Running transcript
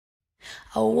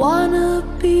I wanna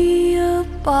be a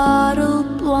bottle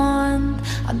blonde.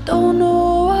 I don't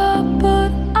know why,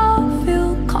 but I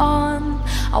feel calm.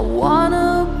 I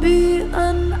wanna be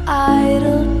an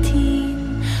idle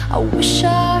teen. I wish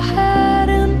I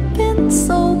hadn't been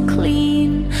so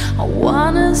clean. I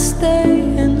wanna stay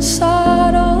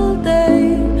inside all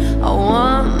day. I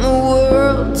want the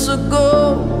world to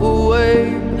go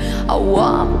away. I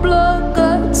want blood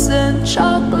guts and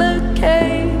chocolate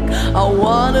cake. I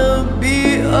wanna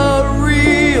be a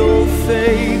real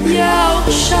fake. Yeah, I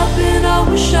wish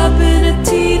I'd been a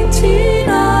teen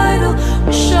idol.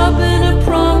 Wish I'd been a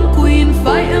prom queen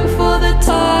fighting for the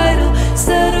title.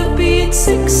 Instead of being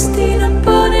 16 and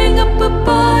burning up a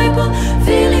Bible,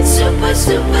 feeling super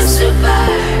suicidal.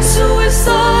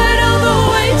 The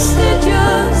wasted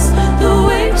years, the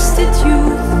wasted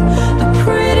youth, the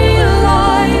pretty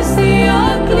lies, the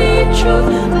ugly truth.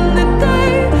 And the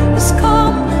day has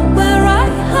come where I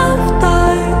have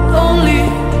died, only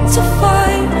to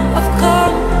find I've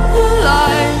come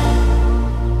alive.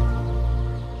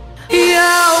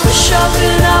 Yeah, I wish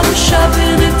I'd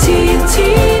been a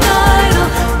teen idol.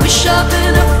 Wish I'd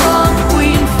been a prom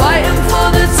queen fighting for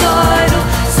the title.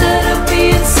 Instead of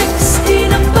being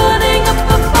 16 and burning up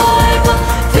a Bible,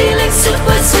 feeling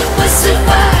super suicidal.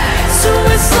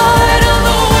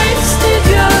 The wasted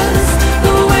years,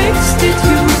 the wasted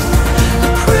youth, the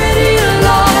pretty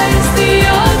lies, the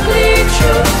ugly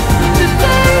truth. The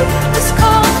day has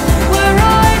come where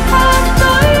I have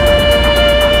died,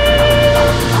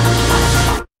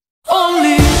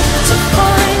 only to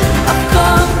find I've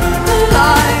come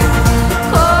alive.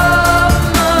 Come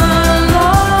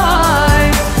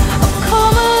alive, I've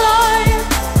come alive.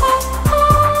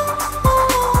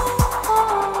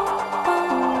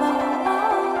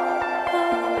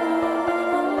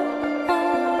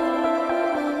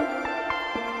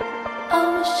 I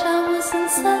wish I wasn't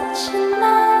such a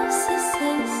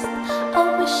narcissist. I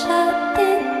wish I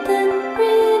didn't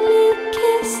really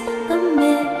kiss the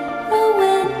mirror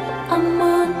when I'm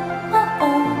on my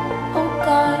own. Oh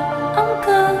God, I'm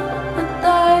gonna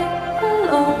die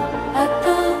alone.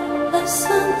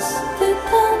 Adolescence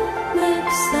didn't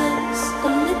make sense. A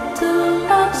little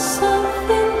loss of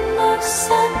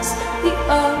innocence. The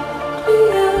ugly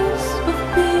years of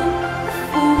being a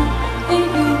fool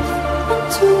ain't even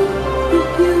too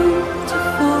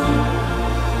beautiful.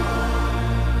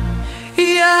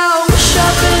 Yeah, I wish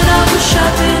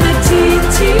I'd been a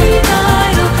teen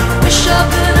idol. Wish I'd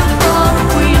been